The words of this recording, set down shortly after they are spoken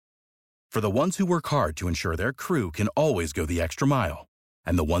For the ones who work hard to ensure their crew can always go the extra mile,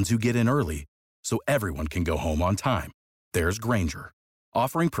 and the ones who get in early so everyone can go home on time, there's Grainger,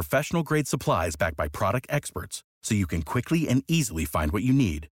 offering professional-grade supplies backed by product experts so you can quickly and easily find what you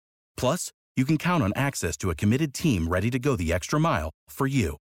need. Plus, you can count on access to a committed team ready to go the extra mile for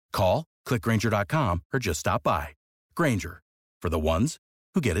you. Call, click Grainger.com, or just stop by. Grainger, for the ones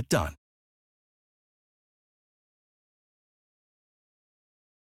who get it done.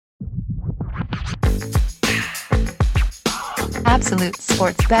 Absolute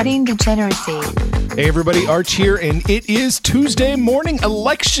sports betting degeneracy. Hey everybody, Arch here, and it is Tuesday morning,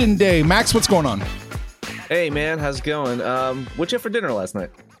 election day. Max, what's going on? Hey man, how's it going? What you have for dinner last night?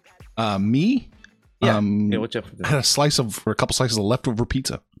 Me? Yeah, what you have for dinner? I had a couple slices of leftover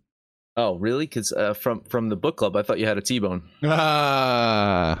pizza. Oh, really? Because from the book club, I thought you had a T-bone. Yeah.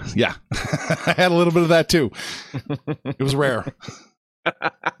 I had a little bit of that too. It was rare.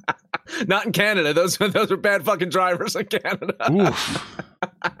 Not in Canada. Those are bad fucking drivers in Canada. Oof.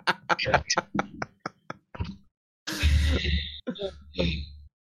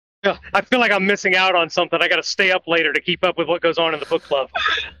 I feel like I'm missing out on something. I got to stay up later to keep up with what goes on in the book club.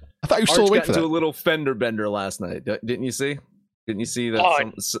 I thought you were still awake for that. Got into a little fender bender last night. Didn't you see? Didn't you see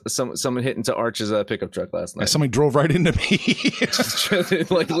that someone hit into Arch's pickup truck last night? Somebody drove right into me.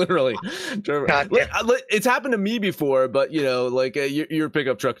 Like literally. It's happened to me before, but your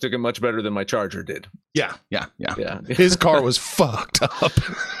pickup truck took it much better than my Charger did. Yeah. His car was fucked up.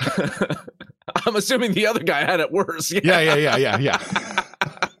 I'm assuming the other guy had it worse. Yeah.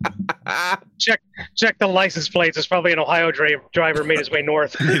 Check the license plates. It's probably an Ohio driver made his way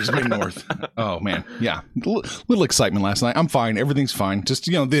north. Oh man, yeah. Little excitement last night. I'm fine. Everything's fine. Just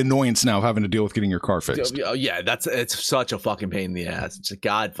the annoyance now of having to deal with getting your car fixed. Yeah, it's such a fucking pain in the ass. It's a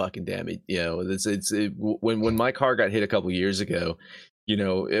god fucking damn it. When my car got hit a couple years ago.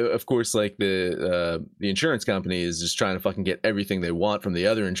 Of course, like the insurance company is just trying to fucking get everything they want from the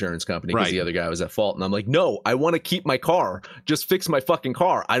other insurance company because the other guy was at fault. And I'm like, no, I want to keep my car. Just fix my fucking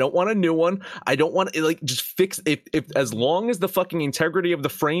car. I don't want a new one. I don't want to just fix if as long as the fucking integrity of the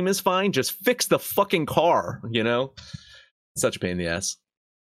frame is fine, just fix the fucking car. Such a pain in the ass.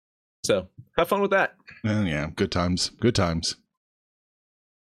 So have fun with that. Yeah, good times.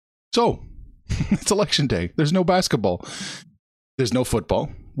 So it's election day. There's no basketball. There's no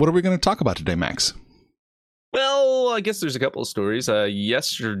football. What are we going to talk about today, Max? Well, I guess there's a couple of stories.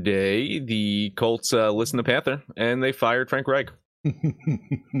 Yesterday, the Colts listened to Panther, and they fired Frank Reich.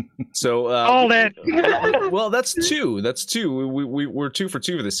 So, all that. Well, that's two. We're 2 for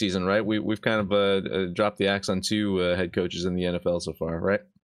 2 for this season, right? We've kind of dropped the axe on 2 head coaches in the NFL so far, right?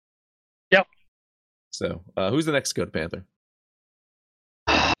 Yep. So, who's the next to go to Panther?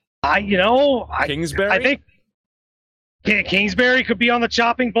 Kingsbury. I think. Kingsbury could be on the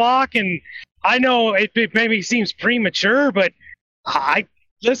chopping block, and I know it maybe seems premature, but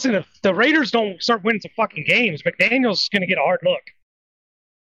listen, if the Raiders don't start winning some fucking games, McDaniel's going to get a hard look.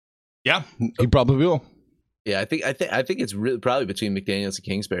 Yeah, he probably will. Yeah, I think it's really probably between McDaniels and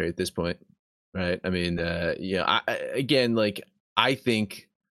Kingsbury at this point, right? I mean, I think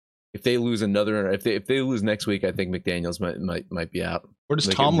if they lose if they lose next week, I think McDaniels might be out. Where does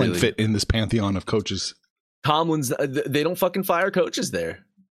Tomlin fit in this pantheon of coaches? Tomlin's, they don't fucking fire coaches there.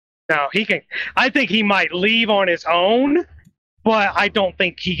 No, he can. I think he might leave on his own, but I don't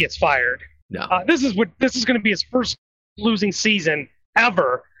think he gets fired. No, this is going to be his first losing season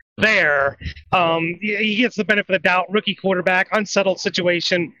ever. There, he gets the benefit of the doubt. Rookie quarterback, unsettled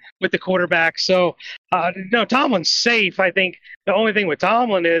situation with the quarterback. So, no, Tomlin's safe. I think the only thing with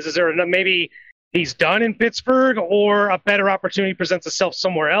Tomlin is there maybe he's done in Pittsburgh or a better opportunity presents itself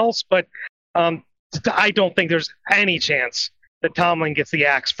somewhere else, but. I don't think there's any chance that Tomlin gets the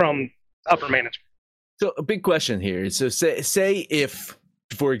axe from upper management. So a big question here. So say if,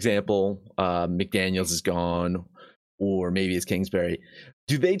 for example, McDaniels is gone, or maybe it's Kingsbury,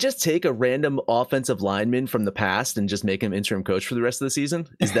 do they just take a random offensive lineman from the past and just make him interim coach for the rest of the season?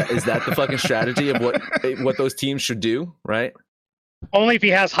 Is that the fucking strategy of what those teams should do, right? Only if he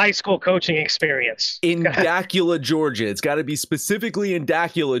has high school coaching experience. In Dacula, Georgia. It's got to be specifically in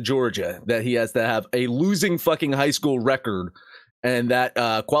Dacula, Georgia, that he has to have a losing fucking high school record, and that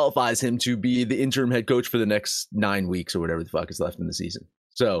qualifies him to be the interim head coach for the next 9 weeks or whatever the fuck is left in the season.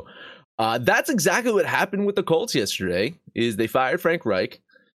 So that's exactly what happened with the Colts yesterday, is they fired Frank Reich.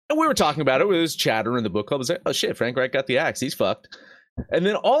 And we were talking about it. It was chatter in the book club. I was like, oh shit, Frank Reich got the axe. He's fucked. And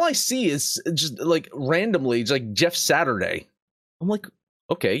then all I see is just like randomly, it's like Jeff Saturday. I'm like,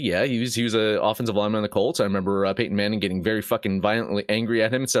 okay, yeah, he was an offensive lineman on the Colts. I remember Peyton Manning getting very fucking violently angry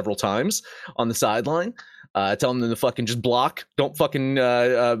at him several times on the sideline. telling them to fucking just block. Don't fucking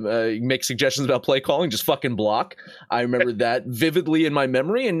make suggestions about play calling. Just fucking block. I remember that vividly in my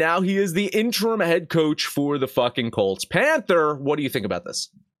memory. And now he is the interim head coach for the fucking Colts. Panther, what do you think about this?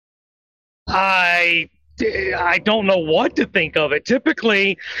 I don't know what to think of it.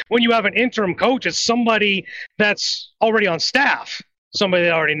 Typically, when you have an interim coach, it's somebody that's already on staff. Somebody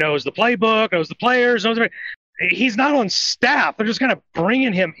that already knows the playbook, knows the players. He's not on staff. They're just kind of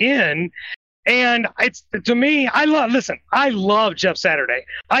bringing him in. And it's, to me, I love Jeff Saturday.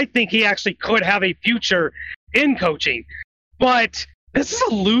 I think he actually could have a future in coaching. But this is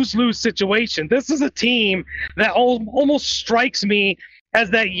a lose-lose situation. This is a team that almost strikes me as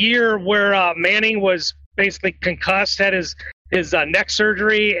that year where Manning was basically concussed, had his neck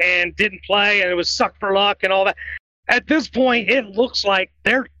surgery and didn't play, and it was suck for luck and all that. At this point, it looks like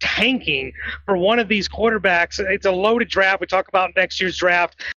they're tanking for one of these quarterbacks. It's a loaded draft. We talk about next year's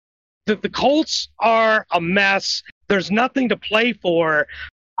draft. The Colts are a mess. There's nothing to play for.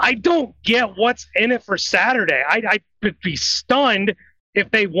 I don't get what's in it for Saturday. I would be stunned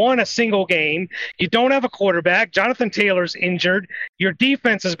if they won a single game. You don't have a quarterback. Jonathan Taylor's injured. Your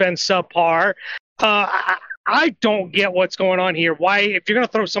defense has been subpar. I don't get what's going on here. Why, if you're going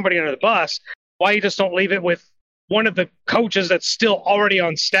to throw somebody under the bus, why you just don't leave it with one of the coaches that's still already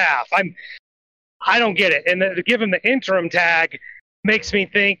on staff? I don't get it. And to give him the interim tag makes me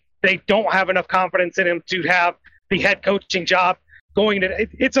think they don't have enough confidence in him to have the head coaching job going to.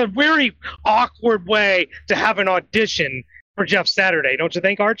 It's a very awkward way to have an audition for Jeff Saturday, don't you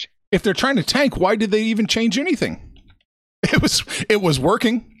think, Arch? If they're trying to tank, why did they even change anything? It was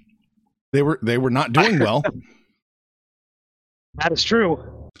working. They were not doing well. That is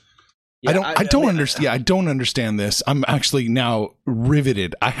true. Yeah, I don't understand. Yeah, I don't understand this. I'm actually now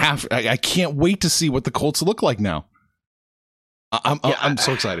riveted. I can't wait to see what the Colts look like now. I'm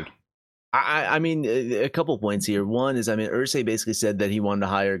so excited. I mean, a couple points here. One is, Irsay basically said that he wanted to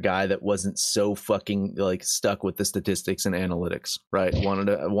hire a guy that wasn't so fucking like stuck with the statistics and analytics, right?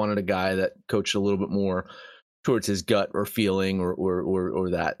 Wanted a guy that coached a little bit more towards his gut or feeling or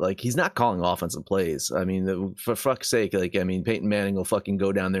that. Like, he's not calling offensive plays. I mean, for fuck's sake, Peyton Manning will fucking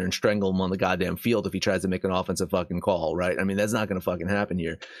go down there and strangle him on the goddamn field if he tries to make an offensive fucking call, right? I mean, that's not going to fucking happen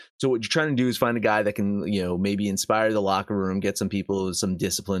here. So what you're trying to do is find a guy that can, maybe inspire the locker room, get some people some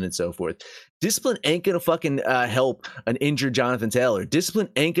discipline and so forth. Discipline ain't going to fucking help an injured Jonathan Taylor. Discipline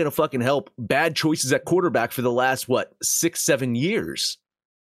ain't going to fucking help bad choices at quarterback for the last, 6-7 years.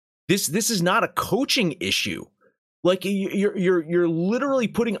 This is not a coaching issue. Like, you're literally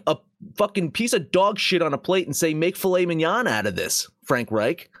putting a fucking piece of dog shit on a plate and say, make filet mignon out of this, Frank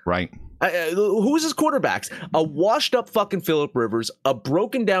Reich. Right. Who's his quarterbacks? A washed up fucking Phillip Rivers, a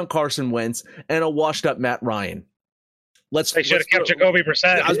broken down Carson Wentz, and a washed up Matt Ryan. They should have kept Jacoby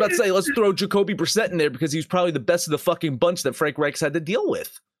Brissett. I was about to say, let's throw Jacoby Brissett in there because he's probably the best of the fucking bunch that Frank Reich's had to deal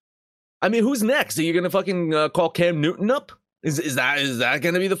with. I mean, who's next? Are you going to fucking call Cam Newton up? Is that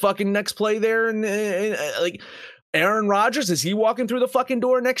going to be the fucking next play there? And like, Aaron Rodgers, is he walking through the fucking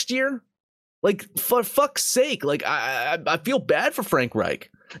door next year? Like, for fuck's sake, like, I feel bad for Frank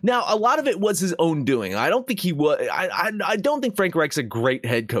Reich. Now, a lot of it was his own doing. I don't think he was. I don't think Frank Reich's a great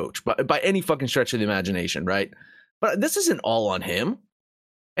head coach by any fucking stretch of the imagination, right? But this isn't all on him.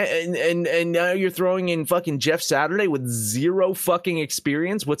 And now you're throwing in fucking Jeff Saturday with zero fucking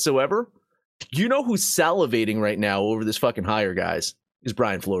experience whatsoever. You know who's salivating right now over this fucking hire, guys? Is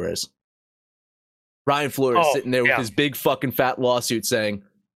Brian Flores. Brian Flores sitting there with his big fucking fat lawsuit saying,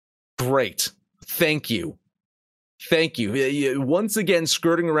 great, thank you. Thank you. Once again,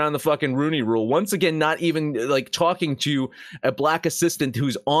 skirting around the fucking Rooney Rule. Once again, not even like talking to a black assistant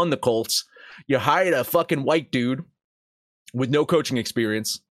who's on the Colts. You hired a fucking white dude with no coaching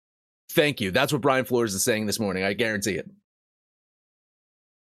experience. Thank you. That's what Brian Flores is saying this morning. I guarantee it.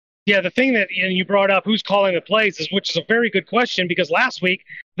 Yeah, the thing that you brought up, who's calling the plays, which is a very good question, because last week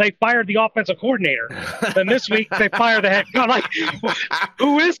they fired the offensive coordinator. Then this week they fire the head coach. Like,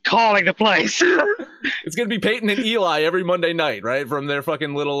 who is calling the plays? It's going to be Peyton and Eli every Monday night, right? From their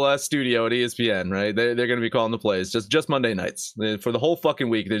fucking little studio at ESPN, right? They're going to be calling the plays just Monday nights. For the whole fucking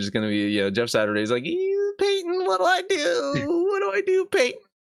week, they're just going to be, Jeff Saturday's like, Peyton, what do I do? What do I do, Peyton?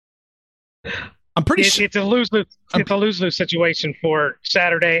 I'm pretty sure it's a lose-lose situation for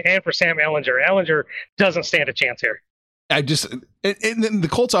Saturday and for Sam Ehlinger. Ehlinger doesn't stand a chance here. And the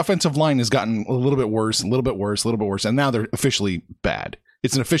Colts offensive line has gotten a little bit worse, and now they're officially bad.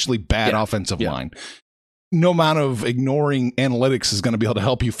 It's an officially bad offensive line. No amount of ignoring analytics is going to be able to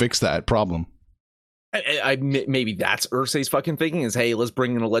help you fix that problem. Maybe that's Irsay's fucking thinking is, hey, let's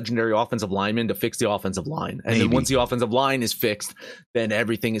bring in a legendary offensive lineman to fix the offensive line. And then once the offensive line is fixed, then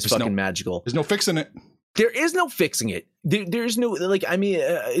everything is magical. There's no fixing it. There is no fixing it. There's no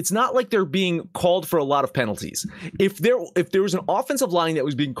it's not like they're being called for a lot of penalties. If there was an offensive line that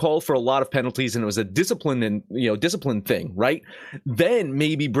was being called for a lot of penalties and it was a discipline thing, right? Then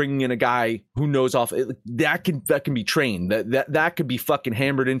maybe bringing in a guy who knows that can be trained. That could be fucking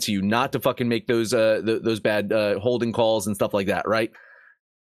hammered into you not to fucking make those bad holding calls and stuff like that, right?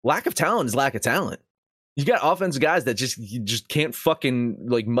 Lack of talent is lack of talent. You got offensive guys that just can't fucking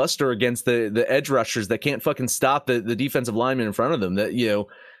like muster against the edge rushers that can't fucking stop the defensive lineman in front of them. That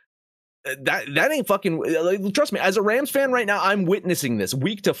that ain't fucking like, trust me. As a Rams fan right now, I'm witnessing this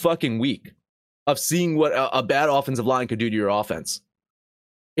week to fucking week of seeing what a bad offensive line could do to your offense.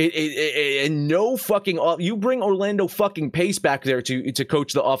 And no fucking you bring Orlando fucking Pace back there to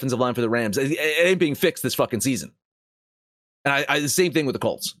coach the offensive line for the Rams. It ain't being fixed this fucking season. And the same thing with the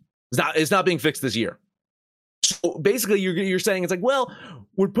Colts. It's not being fixed this year. So basically, you're saying it's like, well,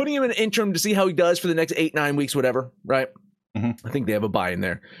 we're putting him in an interim to see how he does for the next 8-9 weeks, whatever, right? Mm-hmm. I think they have a buy in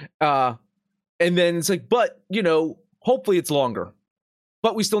there. And then it's like, but, hopefully it's longer.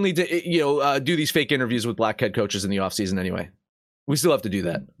 But we still need to, do these fake interviews with black head coaches in the offseason anyway. We still have to do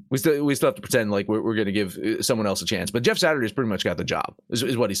that. We still have to pretend like we're going to give someone else a chance. But Jeff Saturday's pretty much got the job,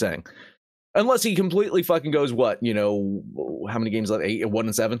 is what he's saying. Unless he completely fucking goes, what, how many games left? 8,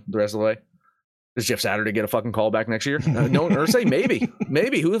 1-7 the rest of the way? Does Jeff Saturday get a fucking call back next year? No, or say maybe.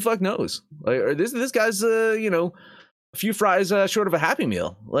 Who the fuck knows? Like, this guy's, a few fries short of a Happy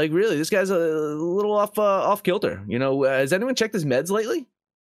Meal. Like, really, this guy's a little off kilter. Has anyone checked his meds lately?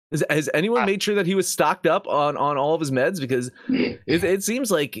 Has anyone made sure that he was stocked up on all of his meds? Because it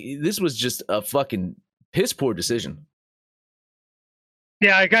seems like this was just a fucking piss poor decision.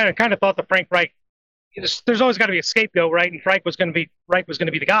 Yeah, I kind of thought the Frank Reich. There's always got to be a scapegoat, right? And Reich was going to be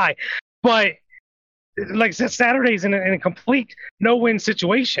the guy, but. Like I said, Saturday's in a complete no-win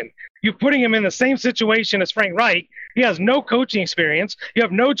situation. You're putting him in the same situation as Frank Reich. He has no coaching experience. You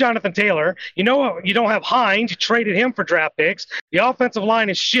have no Jonathan Taylor. You don't have Hines. You traded him for draft picks. The offensive line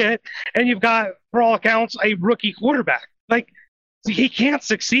is shit. And you've got, for all accounts, a rookie quarterback. Like, he can't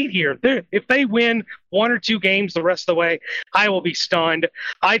succeed here. If they win 1 or 2 games the rest of the way, I will be stunned.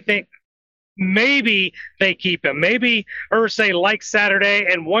 I think maybe they keep him. Maybe Irsay likes Saturday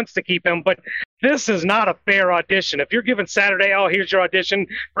and wants to keep him, but this is not a fair audition. If you're giving Saturday, here's your audition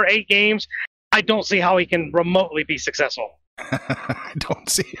for 8 games, I don't see how he can remotely be successful. I don't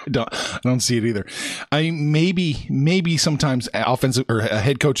see it either. Maybe sometimes offensive or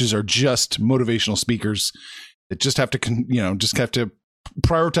head coaches are just motivational speakers that just have to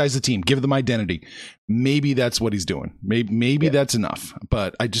prioritize the team, give them identity. Maybe that's what he's doing. Maybe that's enough.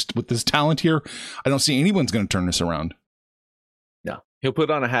 But with this talent here, I don't see anyone's going to turn this around. No, he'll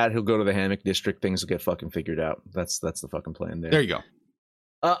put on a hat. He'll go to the hammock district. Things will get fucking figured out. That's the fucking plan there. There you go.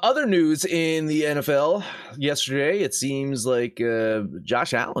 Other news in the NFL yesterday, it seems like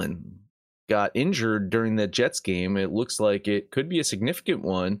Josh Allen got injured during the Jets game. It looks like it could be a significant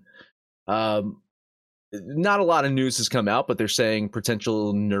one. Not a lot of news has come out, but they're saying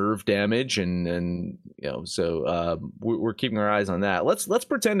potential nerve damage, and so we're keeping our eyes on that. Let's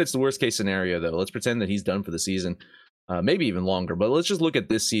pretend it's the worst case scenario, though. Let's pretend that he's done for the season, maybe even longer. But let's just look at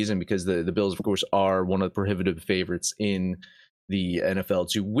this season, because the Bills, of course, are one of the prohibitive favorites in the NFL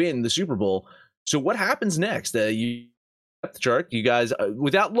to win the Super Bowl. So what happens next? You got the chart, you guys.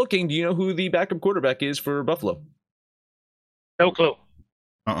 Without looking, do you know who the backup quarterback is for Buffalo? No clue.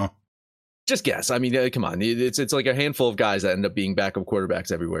 Just guess. I mean, come on. It's like a handful of guys that end up being backup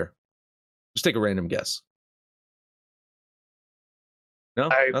quarterbacks everywhere. Just take a random guess. No,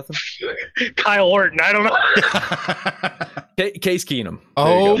 nothing. Kyle Orton. I don't know. Case Keenum.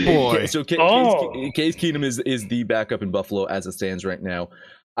 Oh boy. So Case Keenum is the backup in Buffalo as it stands right now.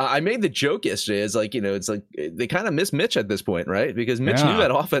 I made the joke yesterday. It's like, it's like they kind of miss Mitch at this point, right? Because Mitch knew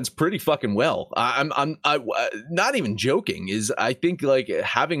that offense pretty fucking well. I'm not even joking. I think like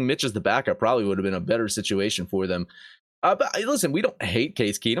having Mitch as the backup probably would have been a better situation for them. But listen, we don't hate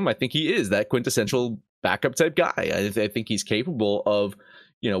Case Keenum. I think he is that quintessential backup type guy. I think he's capable of,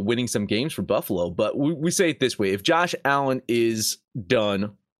 winning some games for Buffalo. But we say it this way: if Josh Allen is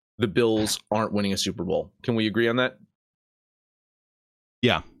done, the Bills aren't winning a Super Bowl. Can we agree on that?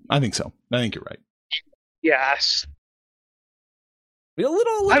 Yeah, I think so. I think you're right. Yes. I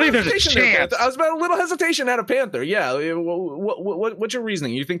think there's a chance. I was about a little hesitation at a Panther. Yeah. What's your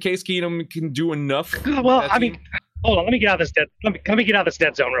reasoning? You think Case Keenum can do enough? Well, I mean, hold on. Let me get out of this dead. Let me get out of this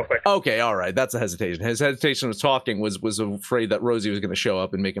dead zone real quick. Okay, all right. That's a hesitation. His hesitation was talking was afraid that Rosie was going to show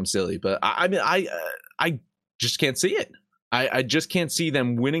up and make him silly. But I just can't see it. I just can't see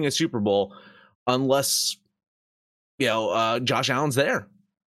them winning a Super Bowl unless Josh Allen's there.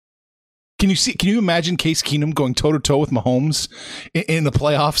 Can you imagine Case Keenum going toe to toe with Mahomes in the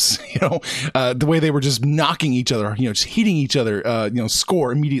playoffs? The way they were just knocking each other, just hitting each other,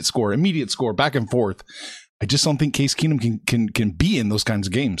 immediate score, back and forth. I just don't think Case Keenum can be in those kinds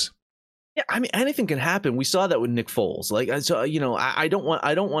of games. Yeah, I mean, anything can happen. We saw that with Nick Foles. I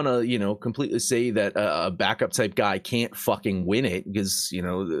don't want to, completely say that a backup type guy can't fucking win it because,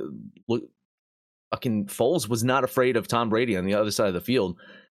 fucking Foles was not afraid of Tom Brady on the other side of the field.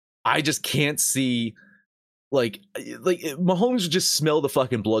 I just can't see, like Mahomes would just smell the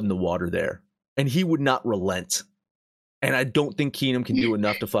fucking blood in the water there, and he would not relent. And I don't think Keenum can do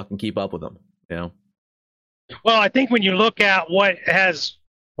enough to fucking keep up with him. Well, I think when you look at what has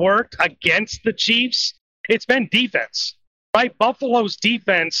worked against the Chiefs, it's been defense, right? Buffalo's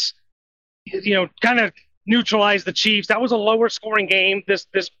defense, kind of neutralized the Chiefs. That was a lower scoring game this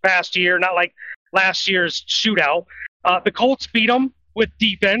past year, not like last year's shootout. The Colts beat them with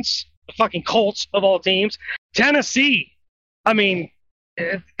defense, the fucking Colts of all teams. Tennessee, I mean,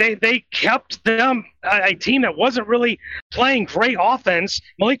 they kept them a team that wasn't really playing great offense.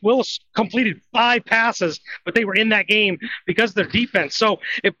 Malik Willis completed 5 passes, but they were in that game because of their defense. So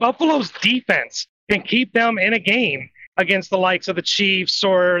if Buffalo's defense can keep them in a game against the likes of the Chiefs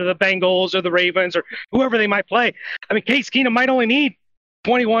or the Bengals or the Ravens or whoever they might play, I mean, Case Keenum might only need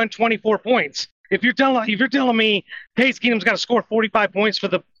 21, 24 points. If you're telling me Case Keenum's got to score 45 points for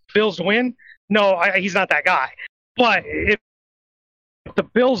the Bills to win, no, he's not that guy. But if the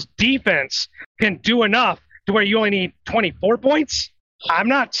Bills' defense can do enough to where you only need 24 points, I'm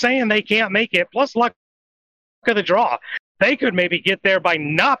not saying they can't make it. Plus, luck of the draw. They could maybe get there by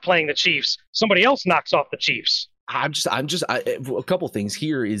not playing the Chiefs. Somebody else knocks off the Chiefs. A couple things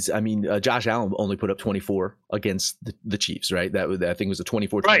here is, I mean, Josh Allen only put up 24 against the Chiefs, right? I think it was a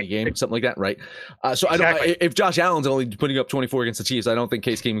 24-20 game, something like that, right? So exactly. If Josh Allen's only putting up 24 against the Chiefs, I don't think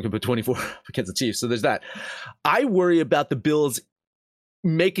Case Keenum can put 24 against the Chiefs. So there's that. I worry about the Bills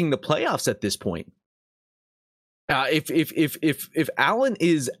making the playoffs at this point. If Allen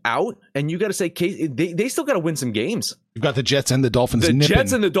is out, and you got to say Case, they still got to win some games. You've got the Jets and the Dolphins. The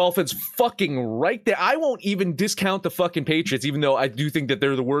Jets and the Dolphins fucking right there. I won't even discount the fucking Patriots, even though I do think that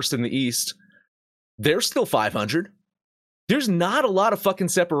they're the worst in the East. They're still 500. There's not a lot of fucking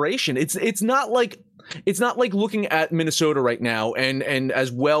separation. It's not like looking at Minnesota right now, and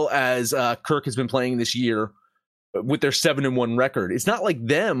as well as Kirk has been playing this year with their 7-1 record. It's not like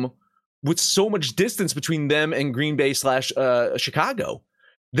them with so much distance between them and Green Bay / Chicago.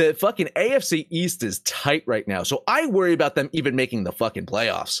 The fucking AFC East is tight right now. So I worry about them even making the fucking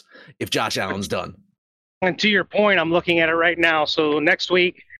playoffs if Josh Allen's done. And to your point, I'm looking at it right now. So next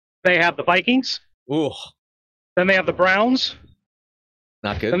week they have the Vikings. Ooh. Then they have the Browns.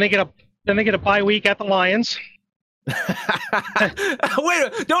 Not good. Then they get a bye week at the Lions.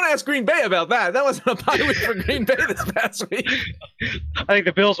 Wait, don't ask Green Bay about that. That wasn't a bye week for Green Bay this past week. I think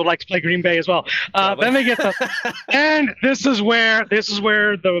the Bills would like to play Green Bay as well. Then they get and this is where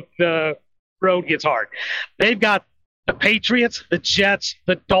the road gets hard. They've got the Patriots, the Jets,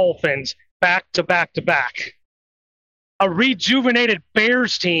 the Dolphins back to back to back. A rejuvenated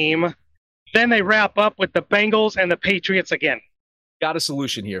Bears team. Then they wrap up with the Bengals and the Patriots again. Got a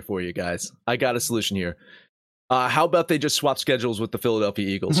solution here for you guys. I got a solution here. How about they just swap schedules with the Philadelphia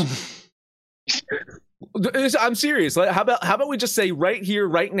Eagles? I'm serious. How about we just say right here,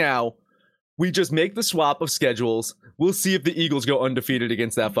 right now, we just make the swap of schedules. We'll see if the Eagles go undefeated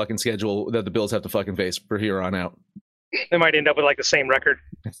against that fucking schedule that the Bills have to fucking face for here on out. They might end up with like the same record,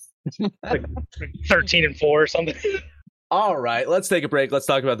 like 13-4 or something. All right, let's take a break. Let's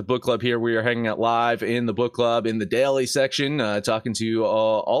talk about the book club here. We are hanging out live in the book club in the daily section, talking to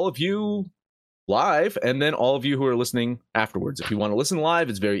all of you live, and then all of you who are listening afterwards. If you want to listen live,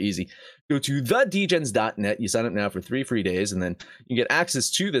 it's very easy. Go to thedgens.net. You sign up now for 3 free days, and then you get access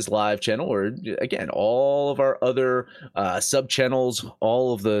to this live channel, or again, all of our other sub channels,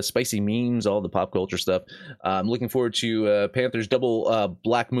 all of the spicy memes, all the pop culture stuff. I'm looking forward to Panther's double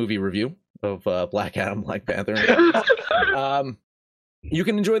black movie review of Black Adam, Black Panther. You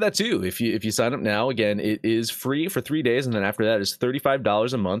can enjoy that too if you sign up now. Again, it is free for 3 days, and then after that is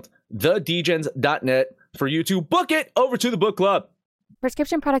 $35 a month. Thedgens.net for you to book it over to the book club.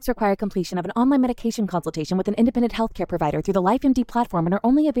 Prescription products require completion of an online medication consultation with an independent healthcare provider through the LifeMD platform and are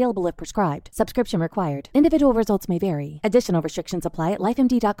only available if prescribed. Subscription required. Individual results may vary. Additional restrictions apply at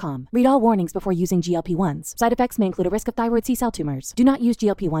lifemd.com. Read all warnings before using GLP-1s. Side effects may include a risk of thyroid C-cell tumors. Do not use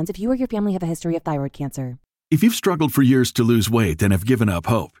GLP-1s if you or your family have a history of thyroid cancer. If you've struggled for years to lose weight and have given up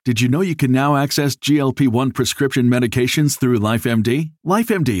hope, did you know you can now access GLP-1 prescription medications through LifeMD?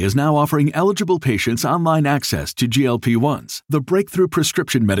 LifeMD is now offering eligible patients online access to GLP-1s, the breakthrough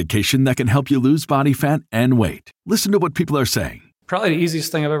prescription medication that can help you lose body fat and weight. Listen to what people are saying. Probably the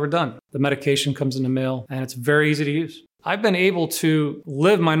easiest thing I've ever done. The medication comes in the mail, and it's very easy to use. I've been able to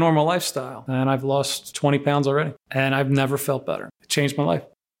live my normal lifestyle, and I've lost 20 pounds already, and I've never felt better. It changed my life.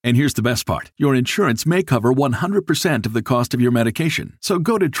 And here's the best part. Your insurance may cover 100% of the cost of your medication. So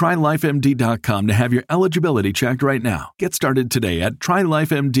go to TryLifeMD.com to have your eligibility checked right now. Get started today at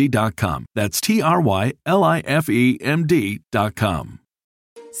TryLifeMD.com. That's TryLifeMD.com.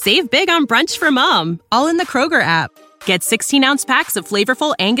 Save big on brunch for mom, all in the Kroger app. Get 16-ounce packs of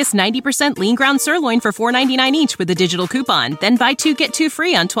flavorful Angus 90% lean ground sirloin for $4.99 each with a digital coupon. Then buy 2, get 2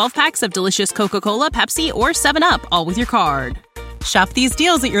 free on 12 packs of delicious Coca-Cola, Pepsi, or 7-Up, all with your card. Shop these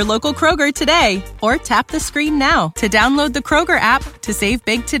deals at your local Kroger today, or tap the screen now to download the Kroger app to save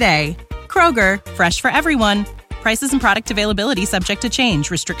big today. Kroger, fresh for everyone. Prices and product availability subject to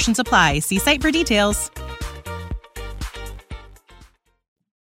change. Restrictions apply. See site for details.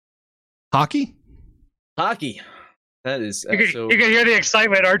 Hockey? That is you can hear the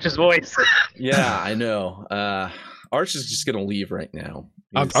excitement in Arch's voice. Yeah, I know. Arch is just going to leave right now.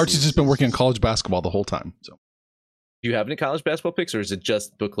 Arch has just been working on college basketball the whole time. So, do you have any college basketball picks, or is it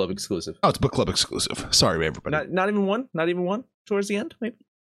just book club exclusive? Oh, it's book club exclusive. Sorry, everybody. Not even one. Not even one towards the end, maybe.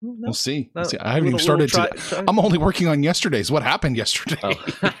 No. We'll see. No. I haven't even started today. I'm only working on yesterday's. What happened yesterday? Oh.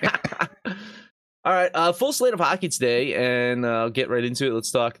 All right, full slate of hockey today, and I'll get right into it. Let's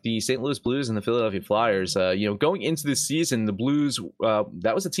talk the St. Louis Blues and the Philadelphia Flyers. Going into this season, the Blues,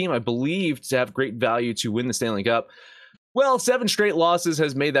 that was a team I believed to have great value to win the Stanley Cup. Well, 7 straight losses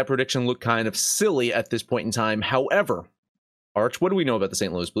has made that prediction look kind of silly at this point in time. However, Arch, what do we know about the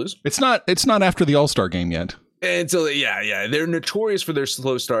St. Louis Blues? It's not after the All-Star game yet. And so, yeah, they're notorious for their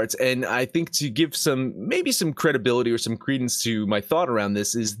slow starts. And I think to give maybe some credibility or some credence to my thought around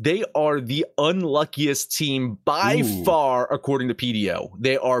this is they are the unluckiest team by far, according to PDO.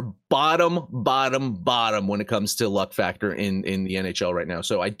 They are bottom when it comes to luck factor in the NHL right now.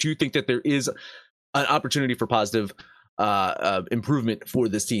 So I do think that there is an opportunity for positive improvement for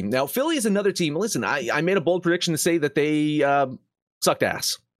this team. Now, Philly is another team. Listen, I made a bold prediction to say that they sucked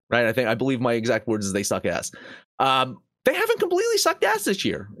ass. Right, I believe my exact words is they suck ass. They haven't completely sucked ass this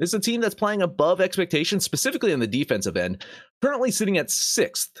year. It's a team that's playing above expectations, specifically on the defensive end, currently sitting at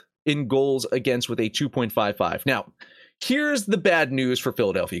 6th in goals against with a 2.55. Now, here's the bad news for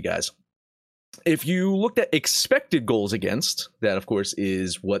Philadelphia, guys. If you looked at expected goals against, that of course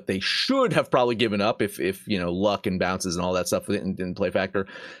is what they should have probably given up if luck and bounces and all that stuff didn't play factor.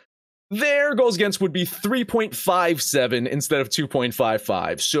 Their goals against would be 3.57 instead of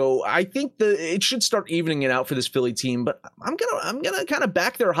 2.55. So I think it should start evening it out for this Philly team, but I'm gonna kind of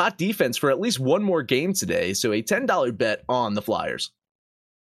back their hot defense for at least one more game today. So a $10 bet on the Flyers.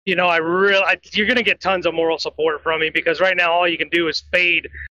 You're gonna get tons of moral support from me because right now all you can do is fade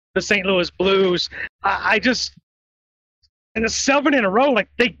the St. Louis Blues. And the 7 in a row, like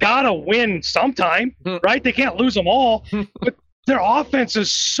they gotta win sometime, right? They can't lose them all, but their offense is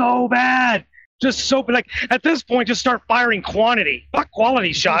so bad. Just so like at this point, just start firing quantity, not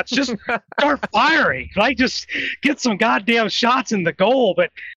quality shots. Just start firing, right? Just get some goddamn shots in the goal. But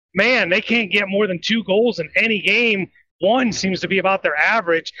man, they can't get more than 2 goals in any game. 1 seems to be about their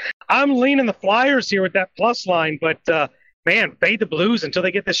average. I'm leaning the Flyers here with that plus line, but man, fade the Blues until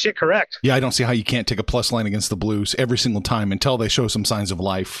they get this shit correct. Yeah, I don't see how you can't take a plus line against the Blues every single time until they show some signs of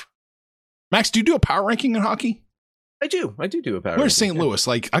life. Max, do you do a power ranking in hockey? I do a power. Where's St. Louis?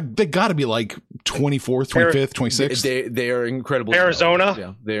 Like they got to be like 24th, 25th, 26th. They are incredibly Arizona. Low.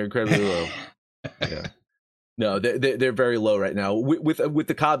 Yeah, they're incredibly low. Yeah. No, they're very low right now. With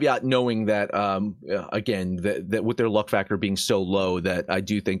the caveat knowing that again that with their luck factor being so low that I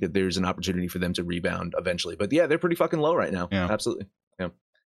do think that there's an opportunity for them to rebound eventually. But yeah, they're pretty fucking low right now. Yeah, absolutely. Yeah.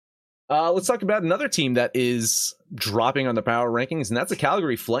 Let's talk about another team that is dropping on the power rankings, and that's the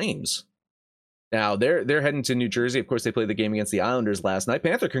Calgary Flames. Now, they're heading to New Jersey. Of course, they played the game against the Islanders last night.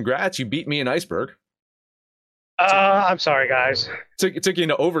 Panther, congrats. You beat me in Iceberg. I'm sorry, guys. It took you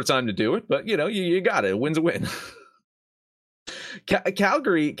into overtime to do it, but, you got it. A win's a win.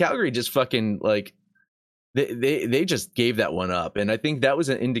 Calgary just fucking, like, they just gave that one up. And I think that was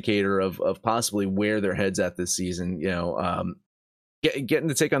an indicator of possibly where their head's at this season. Getting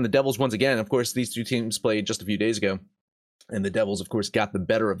to take on the Devils once again. Of course, these two teams played just a few days ago. And the Devils, of course, got the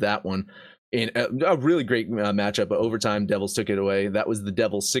better of that one in a really great matchup. But overtime, Devils took it away. That was the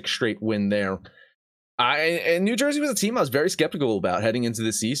Devils' 6th straight win there. And New Jersey was a team I was very skeptical about heading into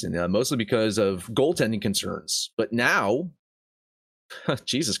this season, mostly because of goaltending concerns. But now,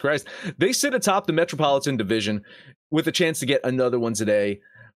 Jesus Christ, they sit atop the Metropolitan Division with a chance to get another one today.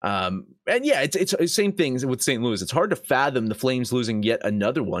 And yeah, it's the same thing with St. Louis. It's hard to fathom the Flames losing yet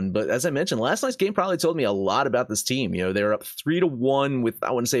another one. But as I mentioned, last night's game probably told me a lot about this team. You know, they were up 3-1 with,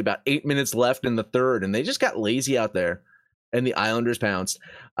 I want to say, about 8 minutes left in the third, and they just got lazy out there, and the Islanders pounced.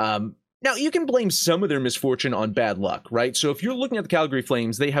 Now, you can blame some of their misfortune on bad luck, right? So if you're looking at the Calgary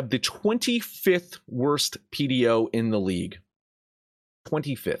Flames, they have the 25th worst PDO in the league.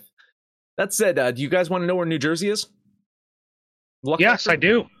 25th. That said, do you guys want to know where New Jersey is? Luck yes, factor? I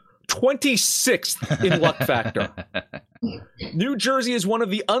do. 26th in luck factor. New Jersey is one of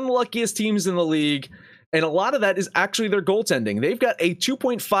the unluckiest teams in the league, and a lot of that is actually their goaltending. They've got a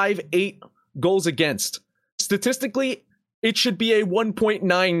 2.58 goals against. Statistically, it should be a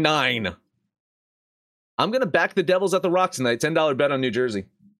 1.99. I'm going to back the Devils at the Rock tonight. $10 bet on New Jersey.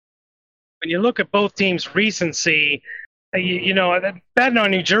 When you look at both teams' recency, you know, betting on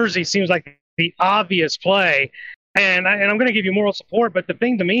New Jersey seems like the obvious play. And I'm going to give you moral support, but the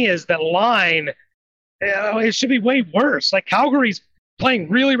thing to me is that line, it should be way worse. Like Calgary's playing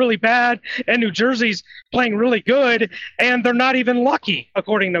really, really bad, and New Jersey's playing really good, and they're not even lucky,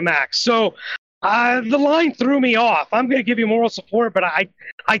 according to Max. So the line threw me off. I'm going to give you moral support, but I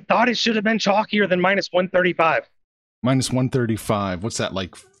thought it should have been chalkier than minus 135. Minus 135. What's that,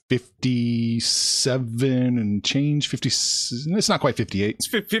 like 57 and change? 50? It's not quite 58. It's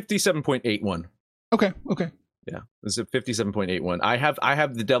 57.81. Okay. Yeah, this is 57.81. I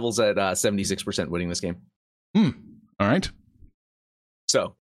have the Devils at 76% winning this game. All right.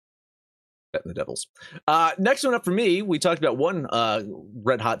 So, betting the Devils. Next one up for me, we talked about one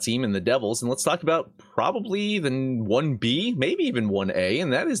red hot team in the Devils, and let's talk about probably the 1B, maybe even 1A,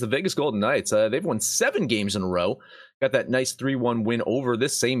 and that is the Vegas Golden Knights. They've won 7 games in a row. Got that nice 3-1 win over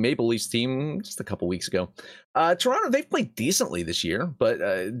this same Maple Leafs team just a couple weeks ago. Toronto, they've played decently this year, but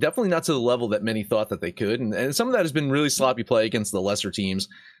definitely not to the level that many thought that they could. And some of that has been really sloppy play against the lesser teams.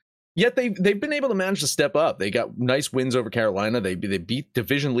 Yet they've been able to manage to step up. They got nice wins over Carolina. They beat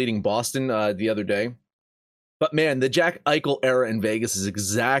division-leading Boston the other day. But man, the Jack Eichel era in Vegas is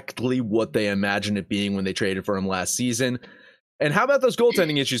exactly what they imagined it being when they traded for him last season. And how about those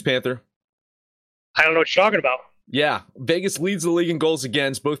goaltending issues, Panther? I don't know what you're talking about. Yeah, Vegas leads the league in goals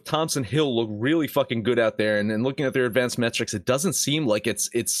against. Both Thompson Hill look really fucking good out there. And then looking at their advanced metrics, it doesn't seem like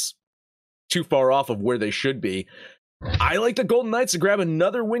it's too far off of where they should be. I like the Golden Knights to grab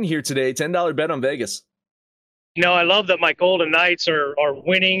another win here today. $10 bet on Vegas. You know, I love that my Golden Knights are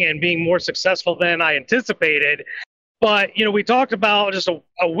winning and being more successful than I anticipated. But, you know, we talked about just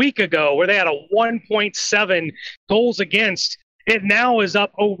a week ago where they had a 1.7 goals against. It now is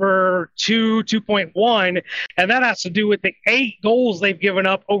up over 2.1, and that has to do with the 8 goals they've given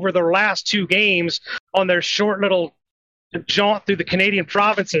up over their last 2 games on their short little jaunt through the Canadian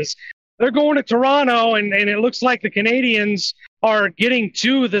provinces. They're going to Toronto, and it looks like the Canadians are getting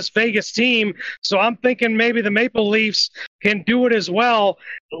to this Vegas team, so I'm thinking maybe the Maple Leafs can do it as well.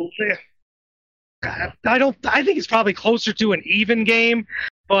 I think it's probably closer to an even game.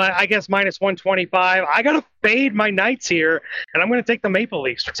 But I guess minus 125. I got to fade my Knights here, and I'm going to take the Maple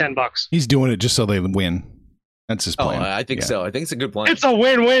Leafs for $10. He's doing it just so they win. That's his plan. Oh, I think so. I think it's a good plan. It's a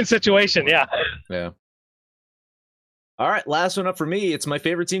win-win situation, yeah. Yeah. All right, last one up for me. It's my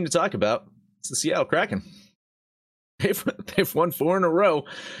favorite team to talk about. It's the Seattle Kraken. They've won 4 in a row.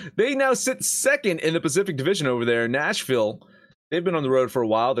 They now sit second in the Pacific Division over there. Nashville, they've been on the road for a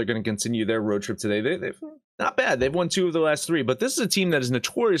while. They're going to continue their road trip today. They've not bad. They've won 2 of the last 3, but this is a team that has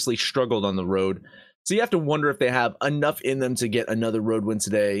notoriously struggled on the road. So you have to wonder if they have enough in them to get another road win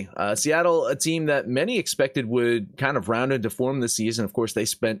today. Seattle, a team that many expected would kind of round into form this season. Of course, they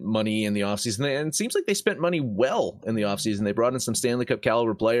spent money in the offseason, and it seems like they spent money well in the offseason. They brought in some Stanley Cup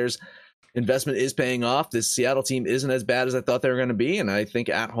caliber players. Investment is paying off. This Seattle team isn't as bad as I thought they were going to be, and I think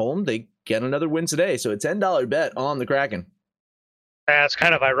at home they get another win today. So a $10 bet on the Kraken. It's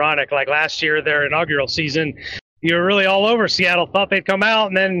kind of ironic. Like last year, their inaugural season, you were really all over Seattle, thought they'd come out,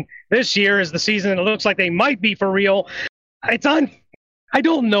 and then this year is the season it looks like they might be for real. I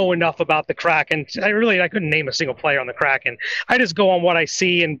don't know enough about the Kraken. I couldn't name a single player on the Kraken. I just go on what I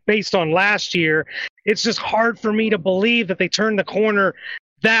see, and based on last year, it's just hard for me to believe that they turned the corner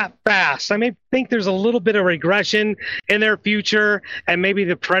that fast. I may think there's a little bit of regression in their future, and maybe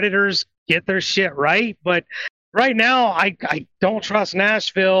the Predators get their shit right, but right now, I don't trust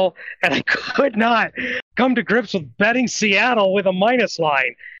Nashville, and I could not come to grips with betting Seattle with a minus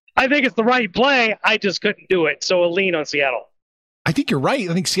line. I think it's the right play. I just couldn't do it. So a lean on Seattle. I think you're right.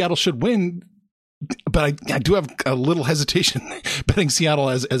 I think Seattle should win. But I do have a little hesitation betting Seattle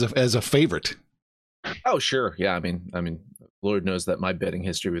as a favorite. Oh, sure. Yeah. I mean, Lord knows that my betting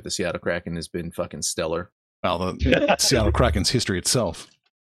history with the Seattle Kraken has been fucking stellar. Well, the Seattle Kraken's history itself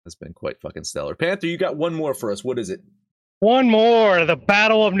has been quite fucking stellar. Panther, you got one more for us. What is it? One more. The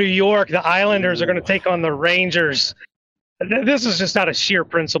Battle of New York. The Islanders are going to take on the Rangers. This is just out of sheer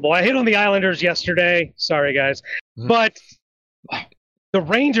principle. I hit on the Islanders yesterday. Sorry, guys. But the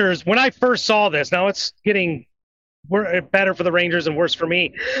Rangers, when I first saw this, now it's getting better for the Rangers and worse for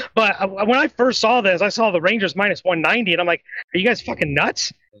me. But when I first saw this, I saw the Rangers minus 190, and I'm like, are you guys fucking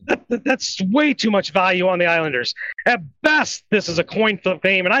nuts? That's way too much value on the Islanders. At best, this is a coin flip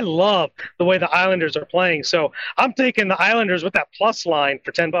game, and I love the way the Islanders are playing. So I'm taking the Islanders with that plus line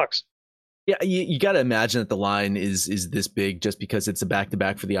for $10. Yeah, you got to imagine that the line is this big just because it's a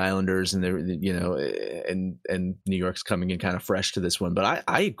back-to-back for the Islanders, and they're and New York's coming in kind of fresh to this one. But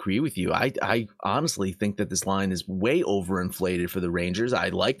I agree with you. I honestly think that this line is way overinflated for the Rangers. I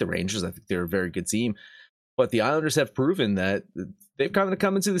like the Rangers. I think they're a very good team, but the Islanders have proven that they've kind of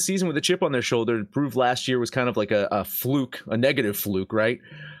come into the season with a chip on their shoulder. Proved last year was kind of like a fluke, a negative fluke, right?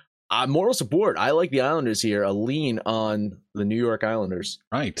 Moral support. I like the Islanders here. A lean on the New York Islanders.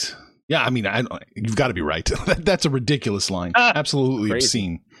 Right. Yeah, I mean, you've got to be right. That's a ridiculous line. Absolutely crazy.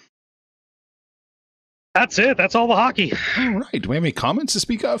 Obscene. That's it. That's all the hockey. All right. Do we have any comments to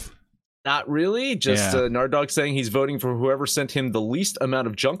speak of? Not really. Just Nardog saying he's voting for whoever sent him the least amount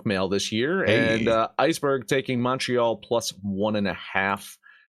of junk mail this year. Hey. And Iceberg taking Montreal plus 1.5.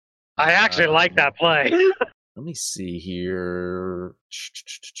 I actually like that play. Let me see here.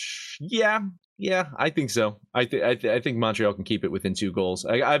 Yeah, I think so. I think Montreal can keep it within 2 goals.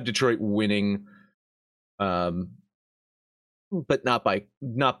 I have Detroit winning, but not by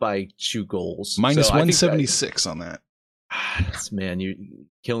 2 goals. Minus 176 on that. Man, you're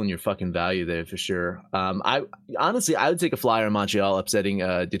killing your fucking value there for sure. I honestly, I would take a flyer on Montreal upsetting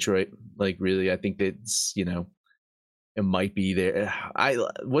Detroit. Like, really, I think that's, it might be there.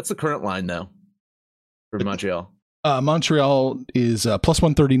 What's the current line though for Montreal? Montreal is plus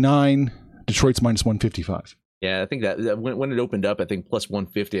 139. Detroit's minus 155. Yeah, I think that when it opened up, I think plus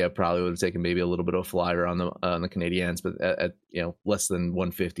 150. I probably would have taken maybe a little bit of a flyer on the Canadiens, but at less than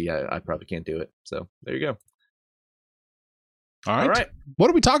 150, I probably can't do it. So there you go. All right. What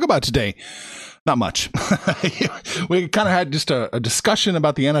did we talk about today? Not much. We kind of had just a discussion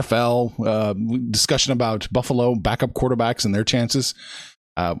about the NFL, discussion about Buffalo backup quarterbacks and their chances.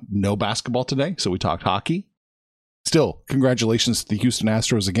 No basketball today, so we talked hockey. Still, congratulations to the Houston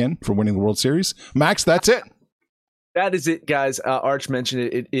Astros again for winning the World Series. Max, that's it. That is it, guys. Arch mentioned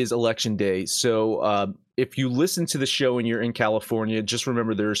it. It is election day. So if you listen to the show and you're in California, just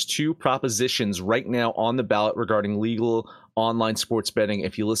remember there's 2 propositions right now on the ballot regarding legal online sports betting.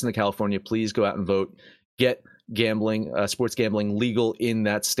 If you listen to California, please go out and vote. Get gambling, sports gambling legal in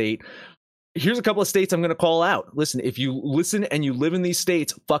that state. Here's a couple of states I'm going to call out. Listen, if you listen and you live in these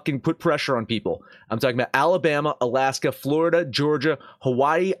states, fucking put pressure on people. I'm talking about Alabama, Alaska, Florida, Georgia,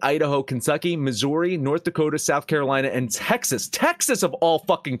 Hawaii, Idaho, Kentucky, Missouri, North Dakota, South Carolina, and Texas. Texas of all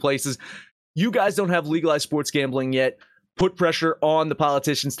fucking places. You guys don't have legalized sports gambling yet. Put pressure on the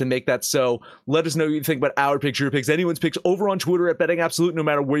politicians to make that so. Let us know what you think about our picks, your picks, anyone's picks over on Twitter at Betting Absolute. No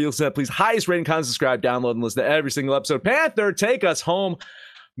matter where you listen at, please highest rating, comment, subscribe, download, and listen to every single episode. Panther, take us home.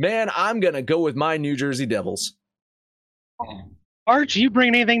 Man, I'm going to go with my New Jersey Devils. Arch, you bring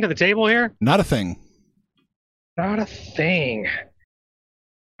anything to the table here? Not a thing. Not a thing.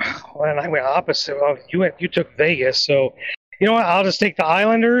 Well, I went opposite. Well, you took Vegas, so you know what? I'll just take the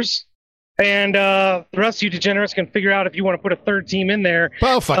Islanders, and the rest of you degenerates can figure out if you want to put a third team in there.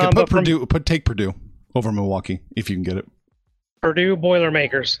 Well, fuck it. Take Purdue over Milwaukee if you can get it. Purdue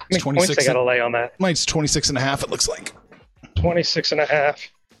Boilermakers. How many points they got to lay on that? Mine's 26.5. It looks like 26.5.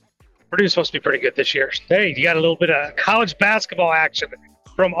 Purdue's supposed to be pretty good this year. Hey, you got a little bit of college basketball action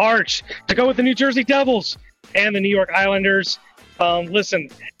from Arch to go with the New Jersey Devils and the New York Islanders. Listen,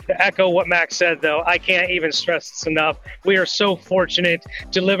 to echo what Max said, though, I can't even stress this enough. We are so fortunate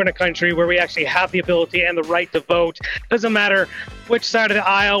to live in a country where we actually have the ability and the right to vote. Doesn't matter which side of the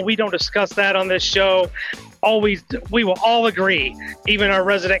aisle. We don't discuss that on this show. We will all agree, even our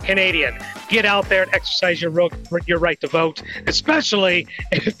resident Canadian, get out there and exercise your right to vote, especially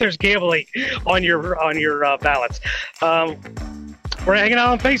if there's gambling on your ballots. We're hanging out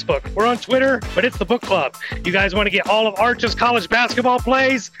on Facebook. We're on Twitter, but it's the book club. You guys want to get all of Arch's college basketball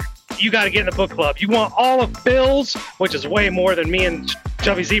plays? You got to get in the book club. You want all of Bill's, which is way more than me and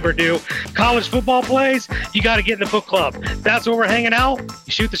Chubby Zebra do, college football plays? You got to get in the book club. That's where we're hanging out.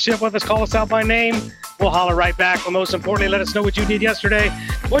 You shoot the shit with us, call us out by name. we'll holler right back. But most importantly, let us know what you did yesterday,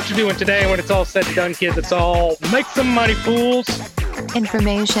 what you're doing today, and when it's all said and done, kids, it's all make some money, fools.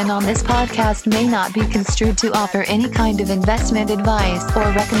 Information on this podcast may not be construed to offer any kind of investment advice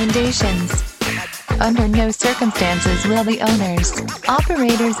or recommendations. Under no circumstances will the owners,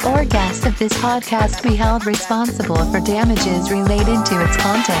 operators, or guests of this podcast be held responsible for damages related to its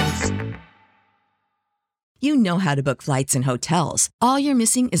contents. You know how to book flights and hotels. All you're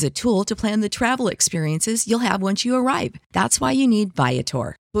missing is a tool to plan the travel experiences you'll have once you arrive. That's why you need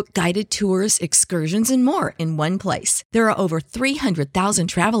Viator. Book guided tours, excursions, and more in one place. There are over 300,000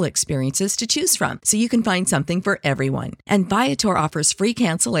 travel experiences to choose from, so you can find something for everyone. And Viator offers free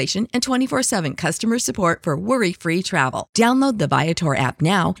cancellation and 24/7 customer support for worry-free travel. Download the Viator app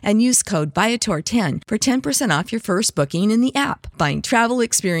now and use code Viator10 for 10% off your first booking in the app. Find travel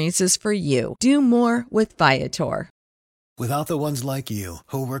experiences for you. Do more with Viator. Without the ones like you,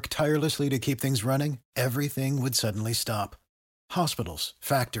 who work tirelessly to keep things running, everything would suddenly stop. Hospitals,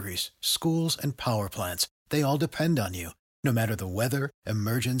 factories, schools, and power plants, they all depend on you. No matter the weather,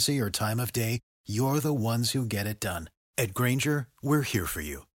 emergency, or time of day, you're the ones who get it done. At Grainger, we're here for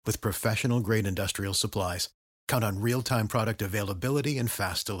you with professional-grade industrial supplies. Count on real-time product availability and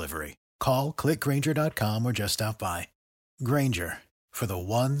fast delivery. Call, click Grainger.com, or just stop by. Grainger, for the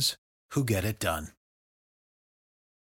ones who get it done.